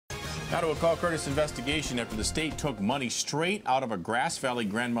Now to a Call Kurtis investigation after the state took money straight out of a Grass Valley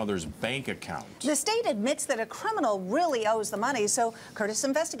grandmother's bank account. The state admits that a criminal really owes the money, so Kurtis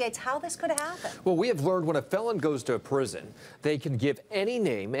investigates how this could happen. Well, we have learned when a felon goes to a prison, they can give any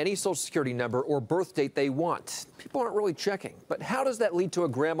name, any social security number, or birth date they want. People aren't really checking. But how does that lead to a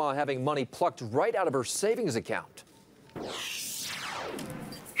grandma having money plucked right out of her savings account?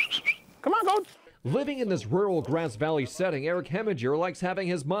 Come on, Coach. Living in this rural Grass Valley setting, Eric Heminger likes having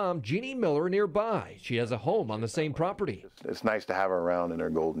his mom, Jeannie Miller, nearby. She has a home on the same property. It's nice to have her around in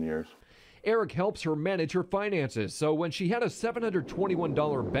her golden years. Eric helps her manage her finances, so when she had a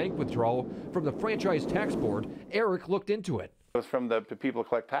 $721 bank withdrawal from the Franchise Tax Board, Eric looked into it. It was from the people who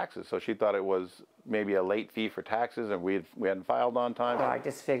collect taxes, so she thought it was maybe a late fee for taxes, and we hadn't filed on time. So I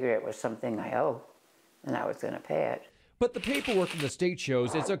just figured it was something I owe, and I was going to pay it. But the paperwork from the state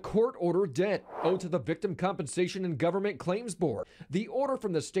shows it's a court-ordered debt owed to the Victim Compensation and Government Claims Board. The order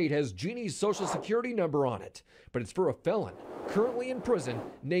from the state has Jeannie's Social Security number on it, but it's for a felon currently in prison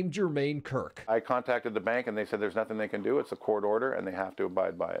named Jermaine Kirk. I contacted the bank, and they said there's nothing they can do. It's a court order, and they have to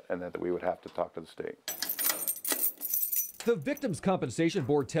abide by it, and that we would have to talk to the state. The Victims Compensation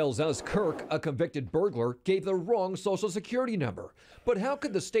Board tells us Kirk, a convicted burglar, gave the wrong Social Security number. But how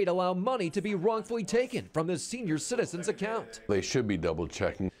could the state allow money to be wrongfully taken from this senior citizen's account? They should be double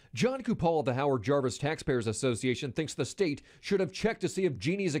checking. John Kupal of the Howard Jarvis Taxpayers Association thinks the state should have checked to see if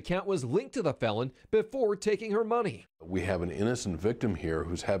Jeannie's account was linked to the felon before taking her money. We have an innocent victim here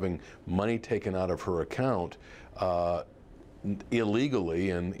who's having money taken out of her account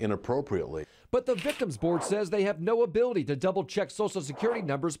illegally and inappropriately. But the Victims Board says they have no ability to double-check Social Security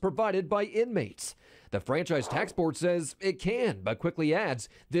numbers provided by inmates. The Franchise Tax Board says it can, but quickly adds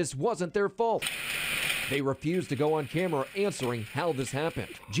this wasn't their fault. They refuse to go on camera answering how this happened.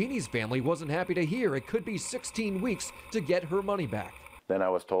 Jeannie's family wasn't happy to hear it could be 16 weeks to get her money back. Then I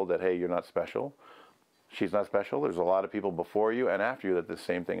was told that, hey, you're not special. She's not special. There's a lot of people before you and after you that the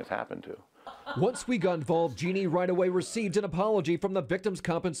same thing has happened to. Once we got involved, Jeannie right away received an apology from the Victims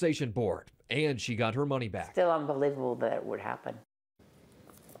Compensation Board, and she got her money back. Still unbelievable that it would happen.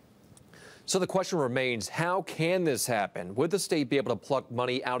 So the question remains, how can this happen? Would the state be able to pluck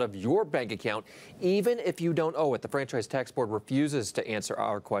money out of your bank account even if you don't owe it? The Franchise Tax Board refuses to answer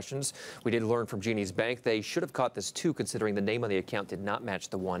our questions. We did learn from Jeannie's bank they should have caught this too, considering the name on the account did not match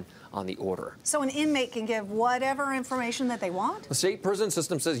the one on the order. So an inmate can give whatever information that they want? The state prison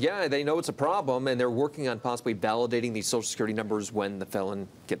system says, yeah, they know it's a problem, and they're working on possibly validating these Social Security numbers when the felon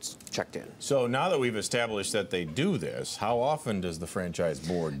gets checked in. So now that we've established that they do this, how often does the Franchise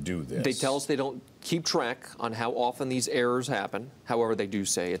Board do this? They tell us they don't keep track on how often these errors happen. However, they do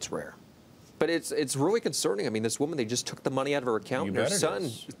say it's rare. But it's really concerning. I mean, this woman, they just took the money out of her account, and her son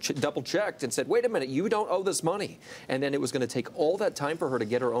double-checked and said, wait a minute, you don't owe this money. And then it was going to take all that time for her to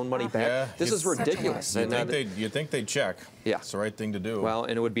get her own money back. Yeah, this is ridiculous. You think they'd check. Yeah. It's the right thing to do. Well,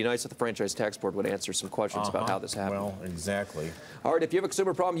 and it would be nice if the Franchise Tax Board would answer some questions about how this happened. Well, exactly. All right, if you have a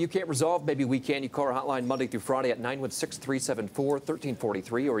consumer problem you can't resolve, maybe we can. You call our hotline Monday through Friday at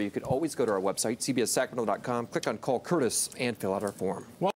 916-374-1343, or you could always go to our website, cbssacramento.com, click on Call Kurtis, and fill out our form.